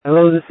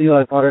is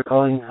Eli Potter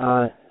calling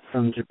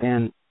from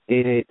Japan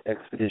 88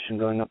 expedition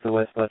going up the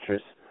West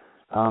Buttress.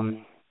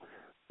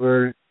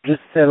 We're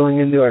just settling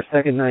into our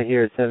second night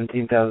here at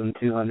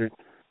 17,200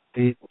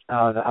 feet,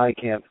 the high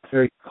camp. It's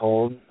very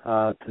cold.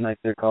 Tonight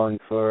they're calling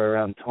for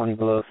around 20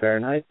 below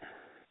Fahrenheit.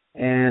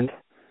 And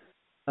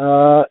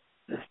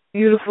it's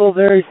beautiful,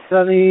 very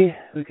sunny.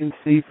 We can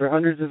see for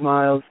hundreds of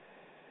miles,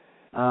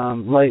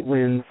 light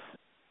winds.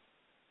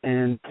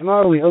 And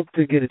tomorrow we hope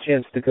to get a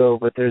chance to go,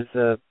 but there's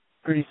a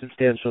pretty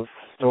substantial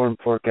storm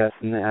forecast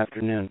in the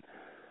afternoon.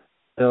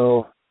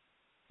 So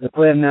the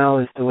plan now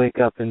is to wake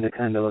up and to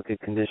kind of look at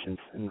conditions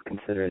and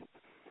consider it.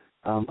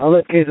 I'll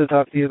let Keizo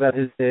talk to you about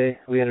his day.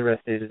 We had a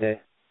rest day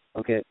today.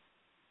 Okay.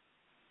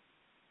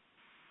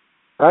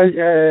 はい、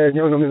日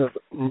本の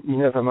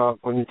皆様、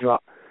こんにち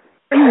は。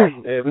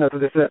船戸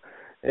です。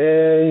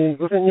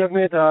5200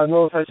メーター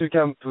の最終キ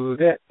ャンプ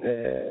で、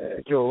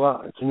昨日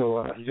は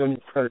非常に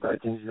疲れた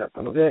一日だっ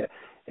たので、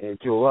今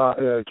日は、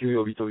休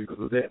養日というこ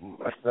とで、明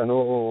日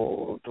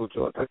の登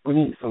頂アタック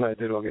に備え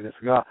ているわけで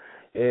すが、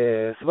素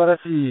晴ら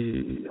し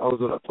い青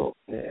空と、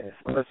素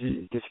晴ら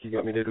しい景色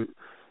が見れる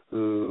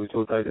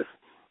状態です。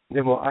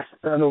でも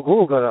明日の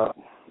午後から、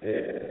ス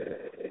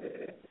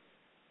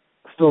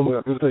トーム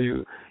が来るとい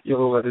う予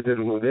報が出てい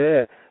るの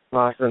で、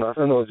明日の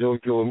朝の状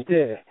況を見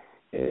て、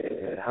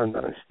判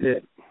断し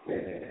て、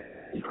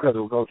行くか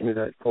どうかを決め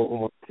たいと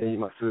思ってい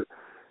ます。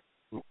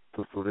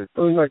それ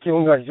と、今、気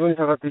温が非常に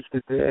下がってきて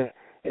て、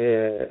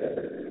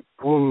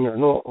今夜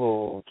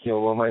の気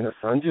温はマイナス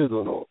30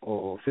度の、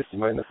摂氏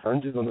マイナス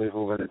30度の予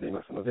報が出てい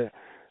ますので、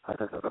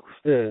暖かく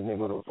して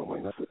眠ろうと思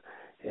います。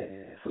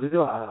それで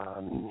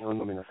は、日本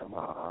の皆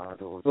様、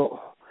どう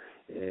ぞ、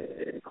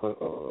引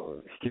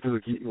き続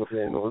きご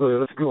声援のほどよ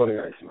ろしくお願い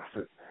しま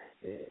す。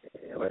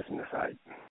おやすみなさい。